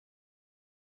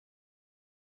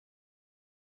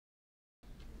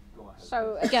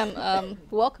So again,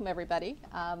 welcome everybody.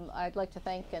 I'd like to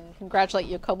thank and congratulate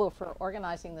Jacobo for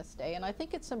organizing this day. And I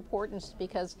think it's important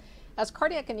because as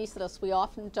cardiac anesthetists, we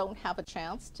often don't have a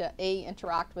chance to A,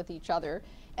 interact with each other,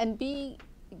 and B,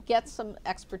 get some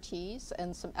expertise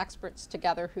and some experts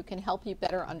together who can help you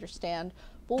better understand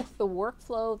both the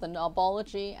workflow, the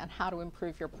knobology, and how to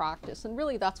improve your practice. And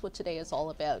really that's what today is all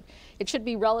about. It should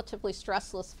be relatively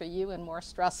stressless for you and more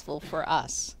stressful for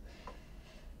us.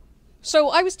 So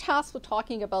I was tasked with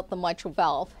talking about the mitral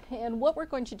valve, and what we're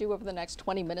going to do over the next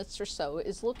 20 minutes or so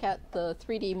is look at the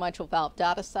 3D mitral valve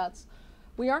data sets.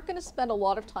 We aren't going to spend a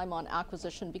lot of time on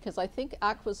acquisition because I think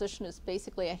acquisition is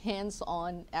basically a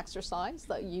hands-on exercise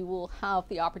that you will have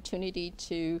the opportunity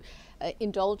to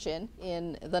indulge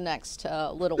in the next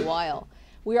little while.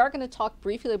 We are going to talk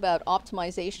briefly about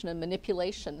optimization and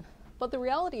manipulation, but the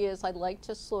reality is I'd like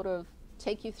to sort of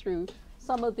take you through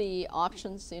some of the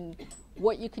options in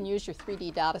what you can use your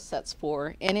 3D data sets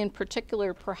for, and in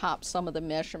particular, perhaps some of the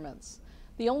measurements.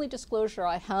 The only disclosure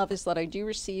I have is that I do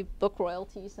receive book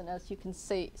royalties, and as you can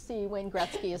see, Wayne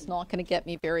Gretzky is not going to get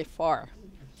me very far.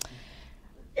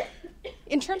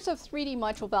 In terms of 3D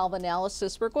mitral valve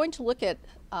analysis, we're going to look at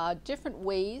different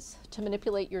ways to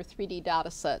manipulate your 3D data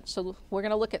set. So we're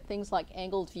going to look at things like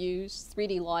angled views,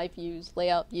 3D live views,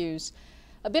 layout views,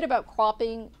 a bit about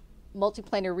cropping,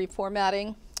 multiplanar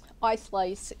reformatting,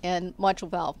 iSlice, and mitral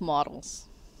valve models.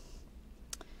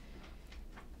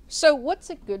 So what's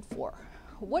it good for?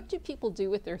 What do people do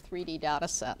with their 3D data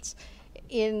sets?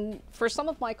 For some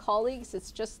of my colleagues,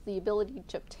 it's just the ability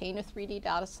to obtain a 3D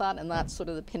data set, and that's sort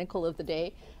of the pinnacle of the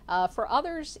day. For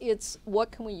others, it's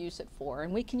what can we use it for?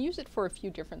 And we can use it for a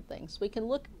few different things. We can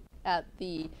look at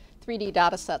the 3D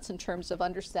data sets in terms of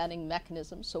understanding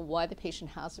mechanisms, so why the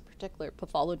patient has a particular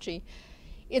pathology.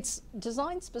 It's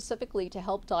designed specifically to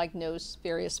help diagnose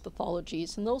various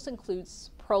pathologies, and those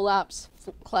includes prolapse,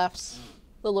 clefts,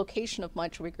 the location of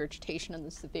mitral regurgitation and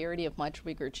the severity of mitral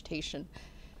regurgitation.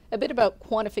 A bit about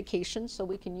quantification, so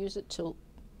we can use it to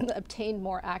obtain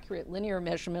more accurate linear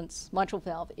measurements, mitral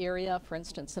valve area, for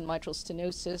instance, in mitral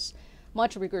stenosis,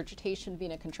 mitral regurgitation,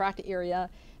 vena contracta area,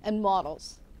 and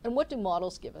models. And what do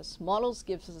models give us? Models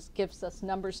gives us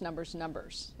numbers, numbers,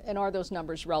 numbers. And are those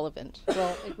numbers relevant?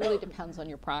 Well, it really depends on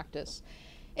your practice.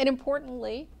 And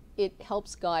importantly, it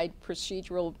helps guide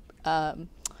procedural,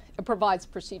 it provides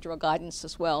procedural guidance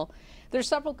as well. There's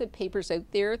several good papers out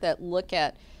there that look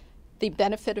at the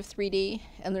benefit of 3D,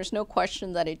 and there's no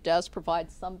question that it does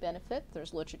provide some benefit.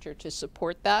 There's literature to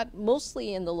support that,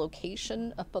 mostly in the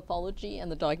location of pathology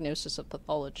and the diagnosis of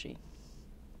pathology.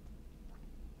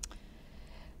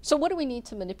 So what do we need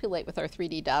to manipulate with our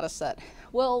 3D data set?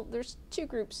 Well, there's two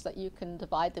groups that you can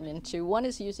divide them into. One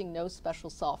is using no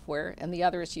special software, and the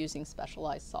other is using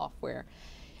specialized software.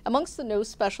 Amongst the no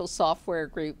special software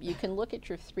group, you can look at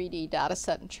your 3D data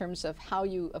set in terms of how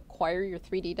you acquire your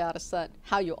 3D data set,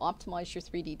 how you optimize your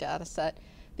 3D data set,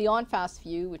 the on-fast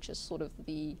view, which is sort of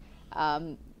the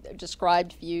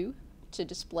described view to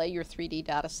display your 3D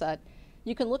data set.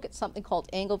 You can look at something called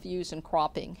angle views and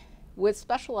cropping. With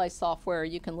specialized software,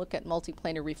 you can look at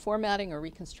multiplanar reformatting or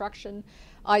reconstruction,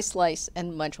 iSlice,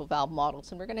 and mitral valve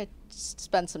models. And we're going to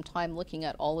spend some time looking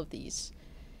at all of these.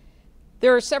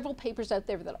 There are several papers out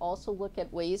there that also look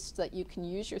at ways that you can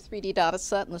use your 3D data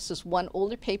set. And this is one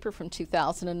older paper from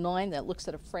 2009 that looks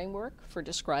at a framework for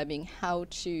describing how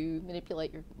to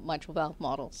manipulate your mitral valve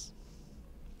models.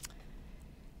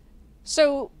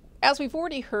 So, as we've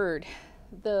already heard,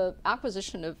 the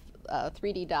acquisition of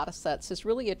 3D data sets is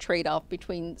really a trade-off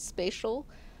between spatial,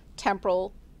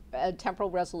 temporal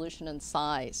resolution, and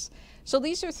size. So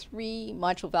these are 3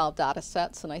 mitral valve data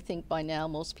sets, and I think by now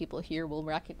most people here will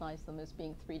recognize them as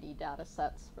being 3D data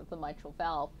sets for the mitral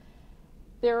valve.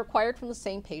 They're acquired from the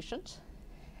same patient.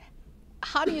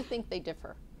 How do you think they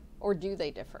differ? Or do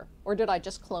they differ? Or did I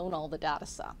just clone all the data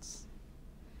sets?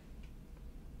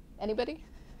 Anybody?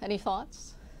 Any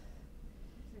thoughts?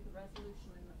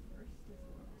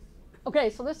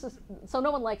 Okay, so no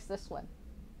one likes this one.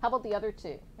 How about the other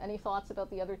two? Any thoughts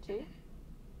about the other two?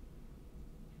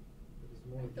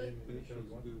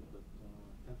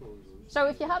 So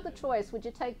if you had the choice, would you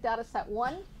take data set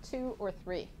 1, 2, or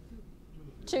 3?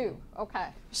 2, okay.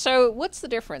 So what's the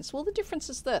difference? Well, the difference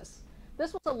is this.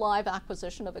 This was a live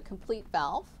acquisition of a complete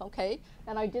valve, okay?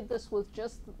 And I did this with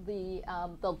just the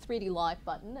 3D live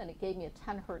button, and it gave me a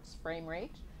 10 hertz frame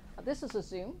rate. This is a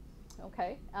zoom.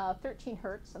 Okay, 13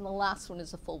 hertz, and the last one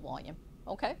is a full volume.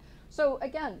 Okay, so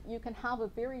again, you can have a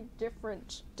very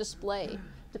different display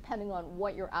depending on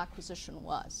what your acquisition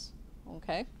was.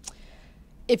 Okay,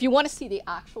 if you want to see the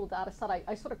actual data set,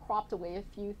 I sort of cropped away a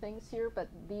few things here, but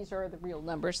these are the real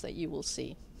numbers that you will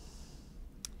see.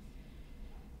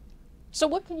 So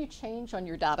what can you change on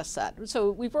your data set?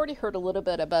 So we've already heard a little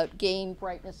bit about gain,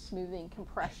 brightness, smoothing,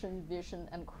 compression, vision,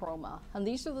 and chroma. And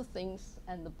these are the things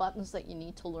and the buttons that you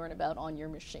need to learn about on your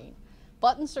machine.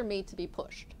 Buttons are made to be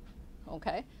pushed,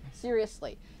 okay?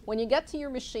 Seriously. When you get to your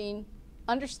machine,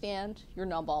 understand your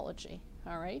knobology,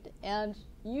 all right? And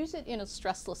use it in a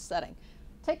stressless setting.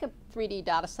 Take a 3D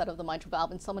data set of the mitral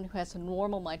valve and someone who has a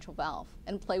normal mitral valve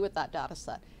and play with that data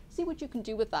set. See what you can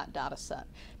do with that data set,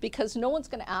 because no one's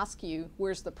going to ask you,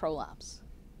 where's the prolapse?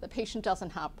 The patient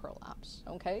doesn't have prolapse,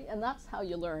 okay? And that's how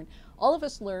you learn. All of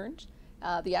us learned,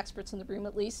 the experts in the room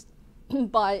at least,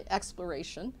 by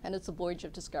exploration, and it's a voyage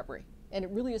of discovery. And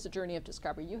it really is a journey of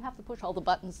discovery. You have to push all the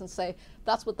buttons and say,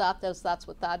 that's what that does, that's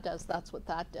what that does, that's what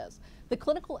that does. The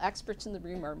clinical experts in the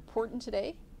room are important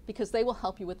today because they will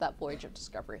help you with that voyage of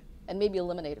discovery and maybe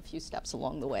eliminate a few steps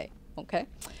along the way, okay?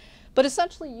 But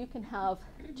essentially, you can have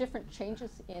different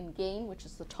changes in gain, which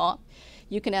is the top.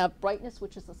 You can have brightness,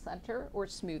 which is the center, or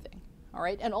smoothing, all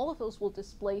right? And all of those will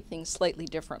display things slightly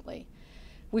differently.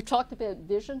 We've talked about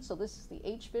vision, so this is the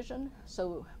H vision.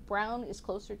 So brown is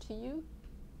closer to you,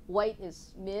 white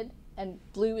is mid, and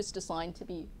blue is designed to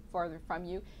be farther from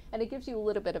you. And it gives you a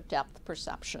little bit of depth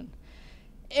perception.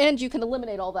 And you can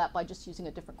eliminate all that by just using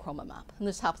a different chroma map. And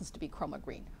this happens to be chroma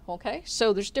green, okay?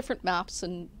 So there's different maps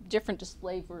and different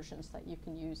display versions that you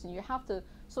can use. And you have to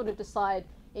sort of decide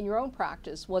in your own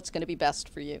practice what's going to be best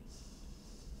for you.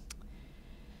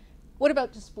 What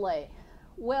about display?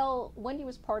 Well, Wendy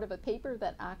was part of a paper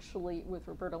that actually, with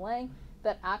Roberta Lang,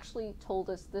 that actually told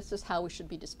us this is how we should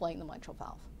be displaying the mitral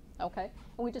valve, okay?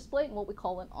 And we display it in what we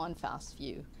call an en-face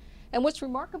view. And what's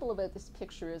remarkable about this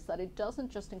picture is that it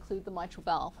doesn't just include the mitral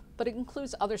valve, but it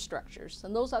includes other structures.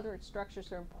 And those other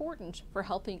structures are important for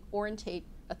helping orientate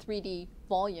a 3D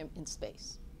volume in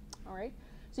space. All right?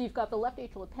 So you've got the left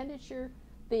atrial appendage here,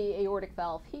 the aortic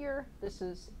valve here. This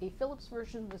is a Phillips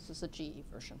version. This is a GE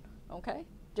version. Okay?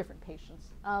 Different patients.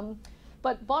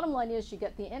 But bottom line is you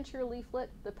get the anterior leaflet,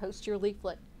 the posterior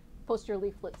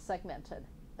leaflet segmented.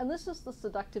 And this is the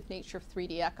seductive nature of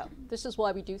 3D echo. This is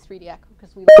why we do 3D echo,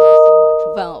 because we like to see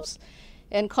mitral valves.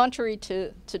 And contrary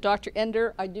to Dr.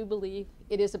 Ender, I do believe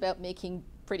it is about making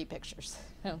pretty pictures,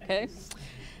 okay?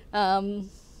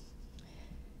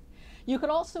 You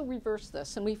could also reverse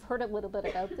this, and we've heard a little bit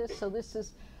about this. So this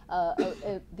is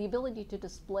the ability to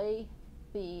display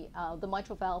the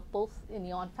mitral valve both in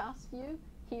the en-face view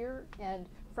here and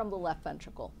from the left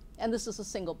ventricle. And this is a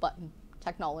single button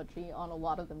technology on a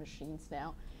lot of the machines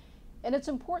now. And it's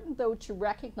important, though, to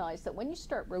recognize that when you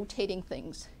start rotating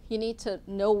things, you need to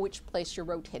know which place you're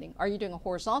rotating. Are you doing a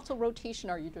horizontal rotation?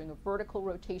 Are you doing a vertical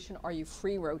rotation? Are you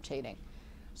free rotating?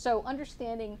 So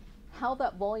understanding how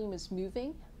that volume is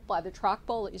moving by the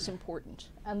trackball is important.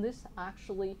 And this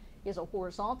actually is a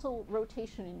horizontal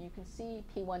rotation, and you can see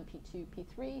P1, P2,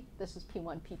 P3. This is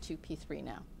P1, P2, P3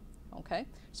 now. Okay?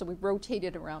 So we've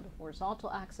rotated around a horizontal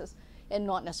axis and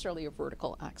not necessarily a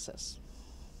vertical axis.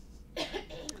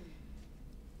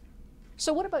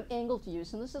 So what about angled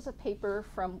views? And this is a paper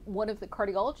from one of the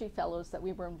cardiology fellows that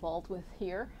we were involved with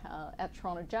here at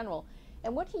Toronto General.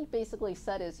 And what he basically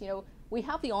said is, you know, we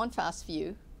have the en-face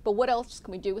view, but what else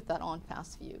can we do with that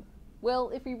en-face view?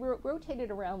 Well, if we rotate it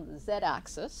around the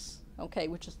z-axis, okay,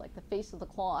 which is like the face of the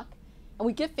clock, and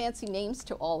we give fancy names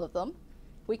to all of them,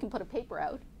 we can put a paper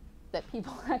out that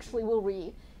people actually will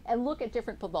read and look at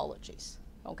different pathologies,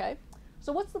 okay?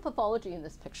 So what's the pathology in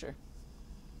this picture?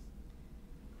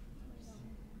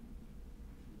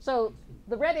 So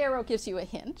the red arrow gives you a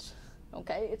hint,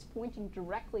 okay? It's pointing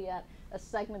directly at a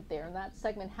segment there, and that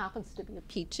segment happens to be a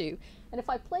P2. And if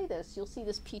I play this, you'll see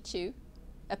this P2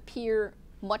 appear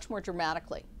much more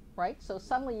dramatically, right? So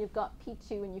suddenly you've got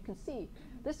P2, and you can see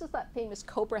this is that famous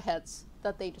cobra heads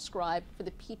that they described for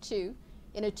the P2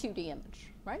 in a 2D image,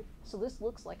 right? So this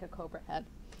looks like a cobra head.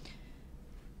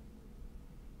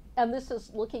 And this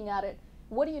is looking at it.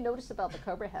 What do you notice about the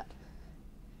cobra head?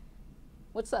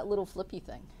 What's that little flippy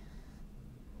thing?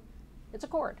 It's a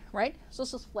cord, right? So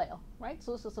this is flail, right?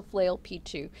 So this is a flail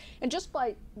P2. And just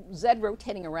by Z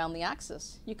rotating around the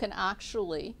axis, you can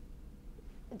actually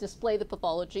display the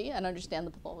pathology and understand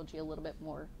the pathology a little bit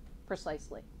more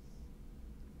precisely.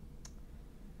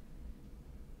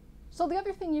 So the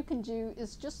other thing you can do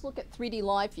is just look at 3D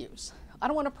live views. I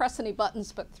don't want to press any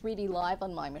buttons, but 3D live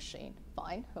on my machine.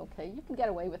 Fine, okay, you can get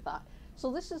away with that.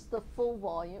 So this is the full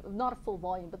volume, not a full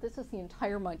volume, but this is the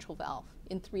entire mitral valve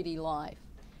in 3D live.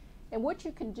 And what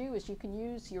you can do is you can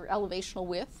use your elevational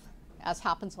width, as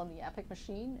happens on the Epic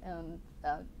machine, and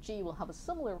GE will have a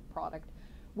similar product,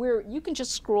 where you can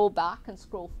just scroll back and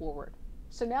scroll forward.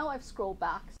 So now I've scrolled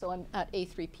back, so I'm at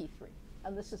A3, P3.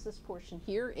 And this is this portion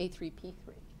here, A3,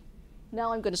 P3.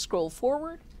 Now I'm going to scroll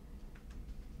forward,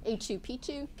 A2,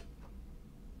 P2,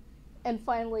 and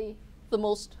finally the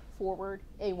most forward,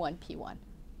 A1, P1.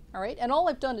 All right, and all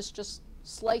I've done is just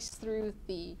slice through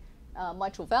the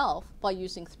mitral valve by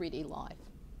using 3D Live.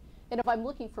 And if I'm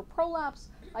looking for prolapse,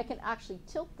 I can actually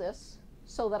tilt this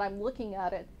so that I'm looking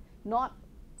at it not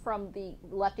from the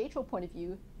left atrial point of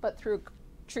view, but through a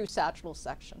true sagittal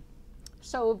section.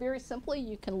 So very simply,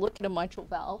 you can look at a mitral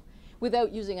valve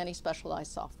without using any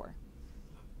specialized software.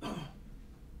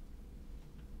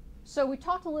 So we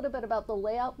talked a little bit about the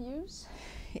layout views,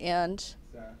 and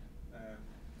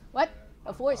what?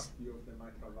 A voice.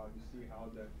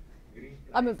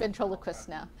 I'm a ventriloquist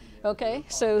now. Okay,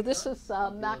 so this is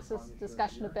Max's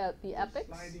discussion about the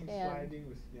epics. And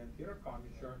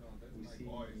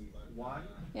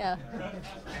yeah.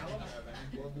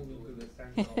 We're moving to the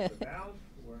center of the valve.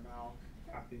 We're now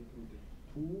cutting through the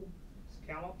two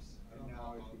scallops, and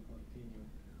now if we continue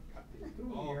cutting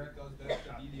through here, because that's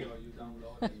the video you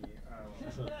downloaded.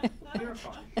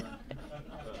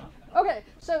 Okay,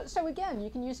 so again, you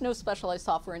can use no specialized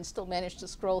software and still manage to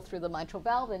scroll through the mitral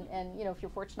valve, and you know, if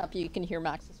you're fortunate enough, you can hear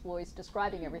Max's voice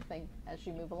describing everything as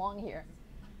you move along here.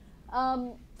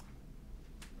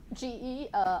 GE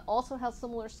also has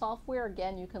similar software.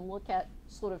 Again, you can look at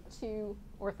sort of two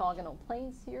orthogonal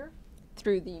planes here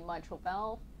through the mitral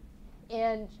valve,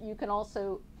 and you can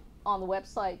also, on the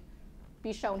website,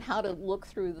 be shown how to look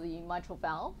through the mitral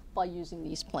valve by using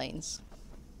these planes.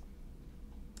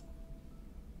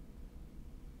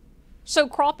 So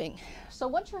cropping. So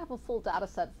once you have a full data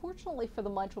set, fortunately for the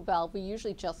mitral valve, we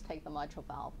usually just take the mitral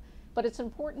valve. But it's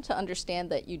important to understand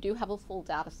that you do have a full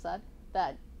data set,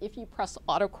 that if you press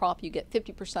auto crop, you get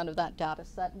 50% of that data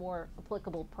set, more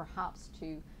applicable perhaps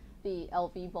to the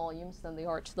LV volumes than they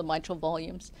are to the mitral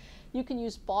volumes. You can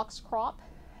use box crop.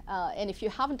 And if you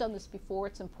haven't done this before,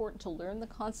 it's important to learn the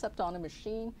concept on a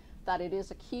machine, that it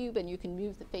is a cube and you can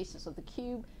move the faces of the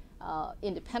cube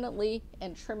independently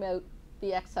and trim out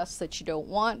the excess that you don't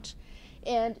want.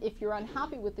 And if you're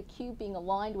unhappy with the cube being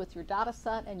aligned with your data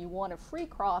set and you want a free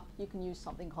crop, you can use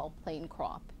something called plane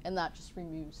crop, and that just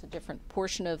removes a different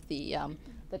portion of the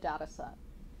data set.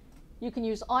 You can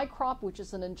use iCrop, which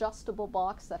is an adjustable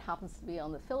box that happens to be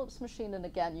on the Philips machine, and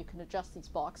again, you can adjust these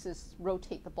boxes,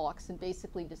 rotate the box, and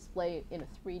basically display in a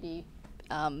 3D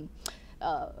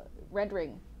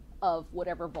rendering of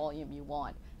whatever volume you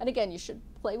want. And again, you should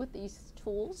play with these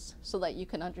tools so that you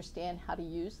can understand how to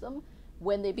use them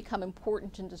when they become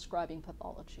important in describing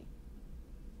pathology.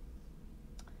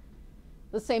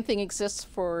 The same thing exists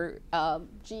for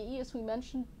GE, as we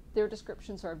mentioned. Their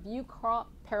descriptions are view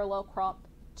crop, parallel crop,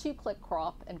 two-click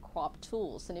crop, and crop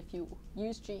tools. And if you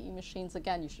use GE machines,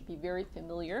 again, you should be very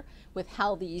familiar with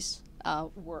how these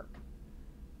work.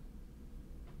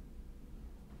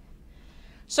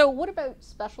 So what about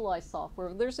specialized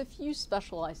software? There's a few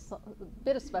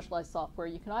bit of specialized software.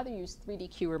 You can either use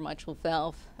 3DQ or mitral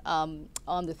valve on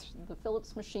the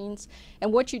Philips machines.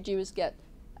 And what you do is get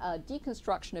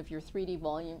deconstruction of your 3D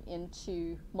volume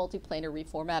into multiplanar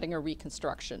reformatting or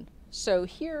reconstruction. So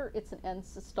here it's an end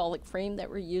systolic frame that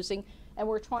we're using, and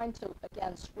we're trying to,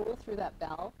 again, scroll through that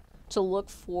valve to look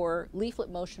for leaflet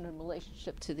motion in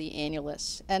relationship to the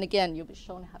annulus. And again, you'll be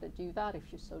shown how to do that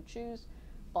if you so choose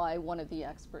by one of the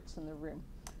experts in the room.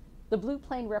 The blue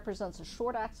plane represents a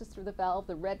short axis through the valve.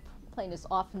 The red plane is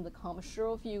often the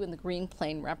commissural view, and the green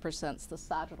plane represents the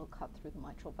sagittal cut through the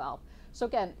mitral valve. So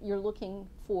again, you're looking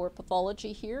for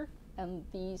pathology here, and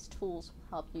these tools will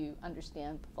help you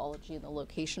understand pathology and the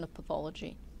location of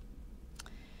pathology.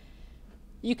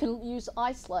 You can use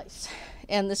iSlice,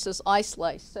 and this is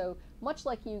iSlice. So much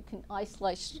like you can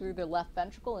iSlice through the left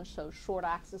ventricle and show short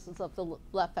axes of the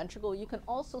left ventricle, you can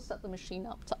also set the machine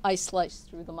up to iSlice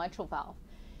through the mitral valve.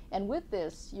 And with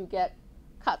this, you get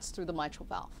cuts through the mitral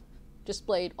valve,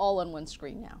 displayed all on one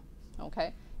screen now,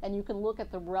 okay? And you can look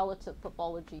at the relative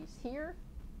pathologies here.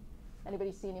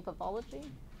 Anybody see any pathology?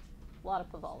 A lot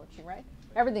of pathology, right?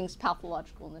 Everything's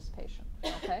pathological in this patient,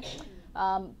 okay?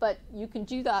 But you can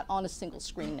do that on a single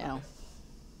screen now.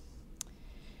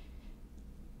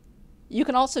 You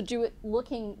can also do it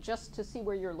looking just to see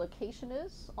where your location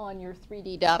is on your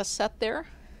 3D data set there.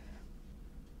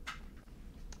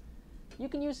 You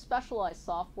can use specialized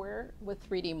software with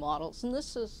 3D models, and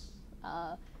this is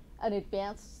an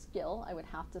advanced skill, I would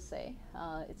have to say.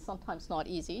 It's sometimes not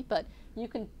easy, but you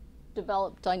can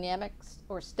develop dynamic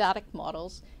or static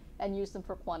models and use them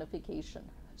for quantification.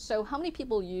 So how many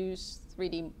people use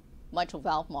 3D mitral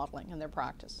valve modeling in their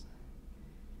practice?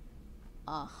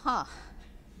 Uh-huh.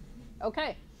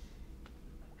 Okay.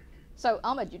 So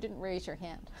Ahmed, you didn't raise your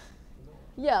hand.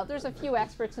 Yeah, there's a few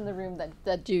experts in the room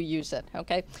that do use it,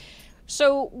 okay?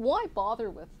 So why bother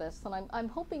with this? And I'm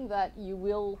hoping that you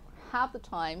will have the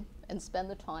time and spend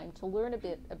the time to learn a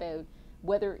bit about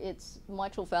whether it's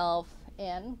mitral valve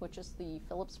N, which is the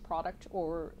Philips product,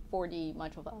 or 4D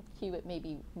mitral valve Q, it may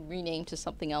be renamed to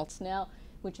something else now,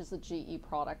 which is the GE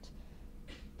product,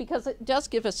 because it does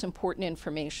give us important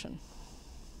information.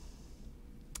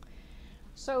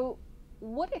 So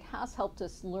what it has helped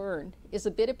us learn is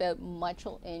a bit about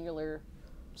mitral annular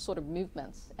sort of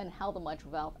movements and how the mitral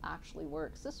valve actually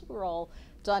works. This were all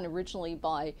done originally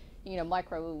by,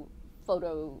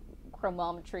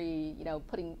 microphotochromometry,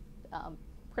 putting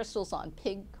crystals on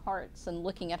pig hearts and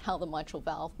looking at how the mitral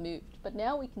valve moved. But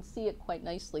now we can see it quite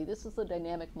nicely. This is the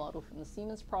dynamic model from the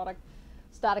Siemens product,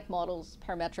 static models,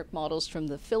 parametric models from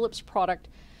the Philips product.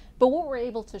 But what we're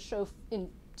able to show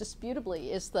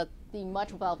indisputably is that the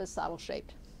mitral valve is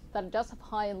saddle-shaped, that it does have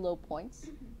high and low points,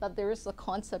 that there is the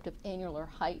concept of annular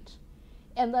height,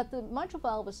 and that the mitral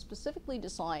valve is specifically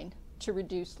designed to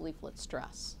reduce leaflet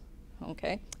stress.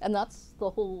 Okay, and that's the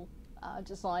whole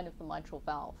design of the mitral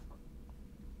valve.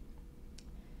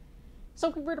 So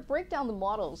if we were to break down the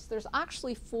models, there's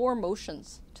actually 4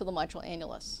 motions to the mitral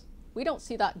annulus. We don't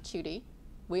see that in 2D.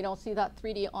 We don't see that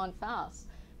 3D on fast.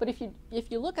 But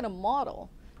if you look at a model,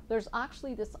 there's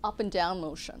actually this up and down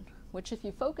motion, which if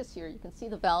you focus here, you can see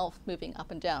the valve moving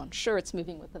up and down. Sure, it's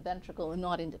moving with the ventricle and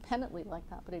not independently like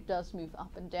that, but it does move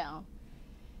up and down.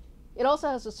 It also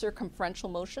has a circumferential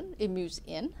motion. It moves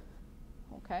in,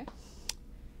 okay?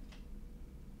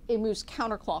 It moves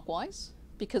counterclockwise,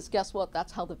 because guess what?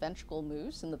 That's how the ventricle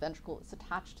moves, and the ventricle is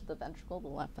attached to the ventricle, the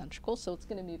left ventricle, so it's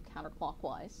going to move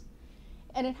counterclockwise.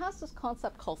 And it has this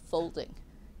concept called folding.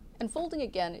 And folding,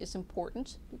 again, is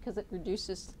important because it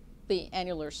reduces the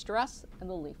annular stress and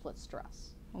the leaflet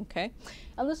stress, okay?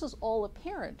 And this is all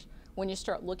apparent when you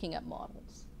start looking at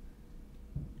models.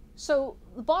 So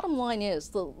the bottom line is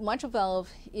the mitral valve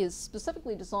is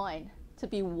specifically designed to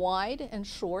be wide and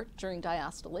short during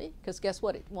diastole, because guess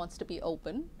what? It wants to be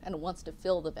open and it wants to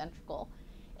fill the ventricle,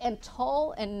 and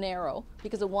tall and narrow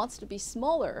because it wants to be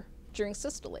smaller during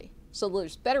systole. So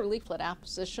there's better leaflet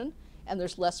apposition and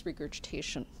there's less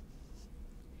regurgitation.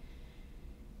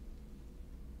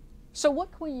 So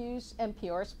what can we use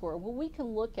NPRs for? Well, we can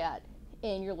look at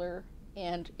annular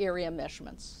and area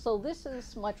measurements. So this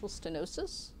is mitral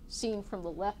stenosis, seen from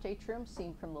the left atrium,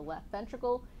 seen from the left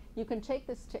ventricle. You can take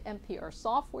this to NPR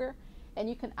software, and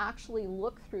you can actually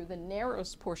look through the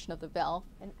narrowest portion of the valve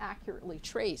and accurately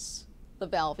trace the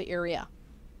valve area.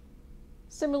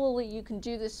 Similarly, you can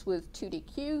do this with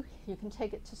 2DQ. You can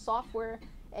take it to software,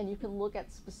 and you can look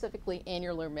at specifically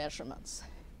annular measurements.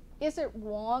 Is it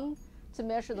wrong to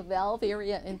measure the valve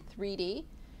area in 3D?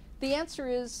 The answer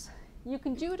is you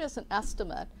can do it as an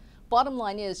estimate. Bottom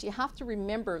line is you have to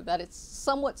remember that it's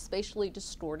somewhat spatially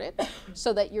distorted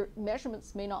so that your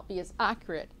measurements may not be as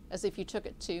accurate as if you took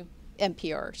it to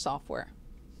NPR software.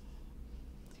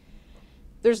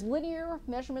 There's linear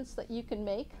measurements that you can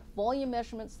make, volume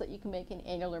measurements that you can make, and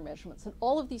annular measurements. And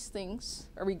all of these things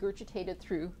are regurgitated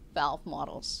through valve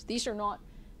models. These are not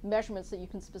measurements that you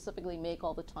can specifically make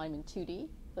all the time in 2D,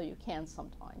 though you can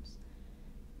sometimes.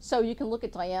 So you can look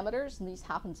at diameters, and these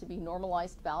happen to be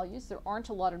normalized values. There aren't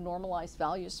a lot of normalized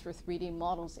values for 3D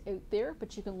models out there,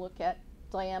 but you can look at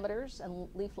diameters and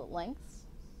leaflet lengths.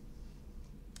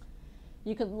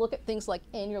 You can look at things like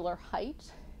annular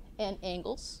height and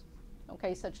angles,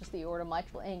 okay, such as the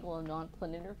aortomitral angle and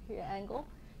non-planar angle.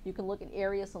 You can look at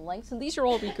areas and lengths, and these are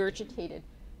all regurgitated.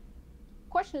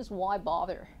 Question is, why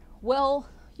bother? Well,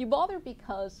 you bother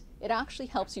because it actually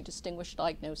helps you distinguish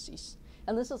diagnoses.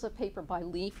 And this is a paper by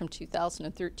Lee from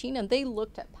 2013, and they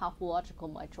looked at pathological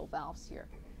mitral valves here.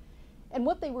 And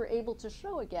what they were able to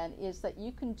show, again, is that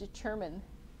you can determine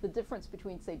the difference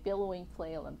between, say, billowing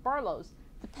flail and Barlow's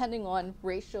depending on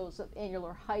ratios of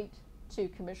annular height to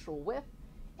commisural width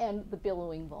and the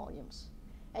billowing volumes.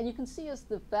 And you can see as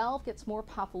the valve gets more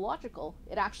pathological,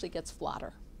 it actually gets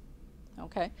flatter.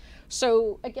 Okay?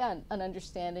 So again, an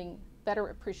understanding, better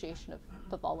appreciation of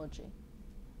pathology.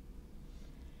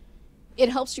 It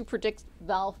helps you predict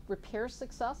valve repair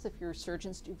success if your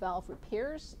surgeons do valve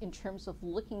repairs in terms of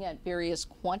looking at various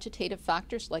quantitative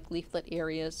factors like leaflet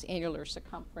areas, annular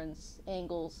circumference,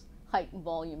 angles, height, and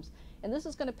volumes. And this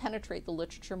is going to penetrate the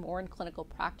literature more in clinical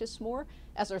practice more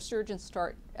as our surgeons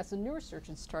start, as the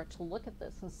neurosurgeons start to look at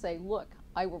this and say, look,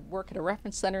 I work at a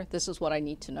reference center, this is what I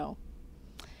need to know.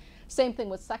 Same thing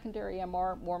with secondary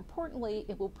MR. More importantly,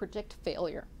 it will predict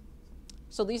failure.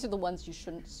 So these are the ones you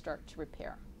shouldn't start to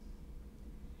repair.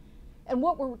 And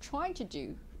what we're trying to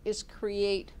do is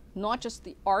create not just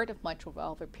the art of mitral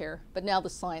valve repair, but now the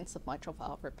science of mitral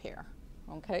valve repair.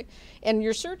 okay? And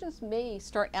your surgeons may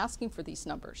start asking for these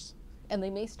numbers, and they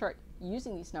may start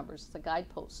using these numbers as a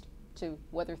guidepost to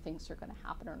whether things are going to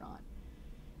happen or not.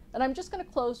 And I'm just going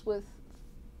to close with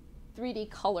 3D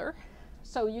color.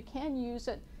 So you can use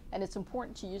it, and it's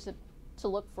important to use it to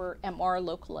look for MR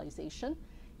localization.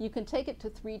 You can take it to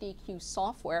 3DQ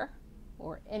software,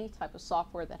 or any type of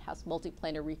software that has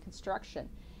multiplanar reconstruction,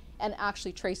 and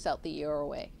actually trace out the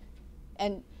EROA.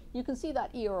 And you can see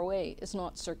that EROA is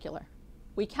not circular.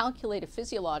 We calculate a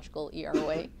physiological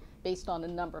EROA based on a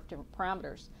number of different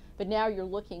parameters, but now you're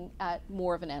looking at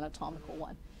more of an anatomical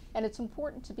one. And it's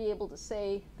important to be able to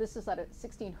say this is at a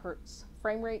 16 hertz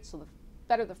frame rate, so the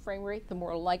better the frame rate, the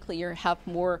more likely you have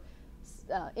more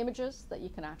images that you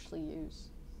can actually use.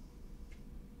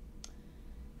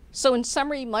 So in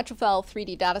summary, mitral valve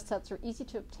 3D datasets are easy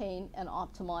to obtain and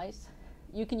optimize.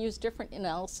 You can use different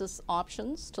analysis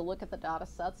options to look at the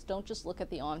datasets. Don't just look at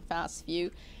the on-fast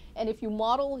view. And if you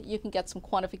model, you can get some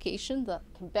quantification that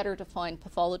can better define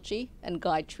pathology and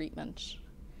guide treatment.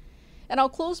 And I'll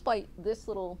close by this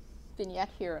little vignette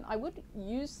here. And I would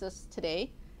use this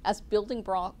today as building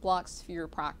blocks for your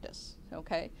practice,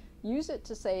 okay? Use it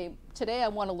to say, today I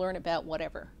want to learn about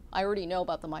whatever. I already know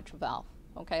about the mitral valve,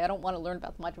 okay? I don't want to learn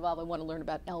about the mitral valve. I want to learn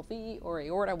about LV or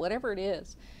aorta, whatever it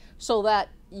is, so that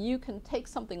you can take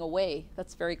something away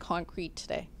that's very concrete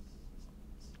today.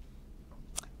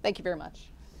 Thank you very much.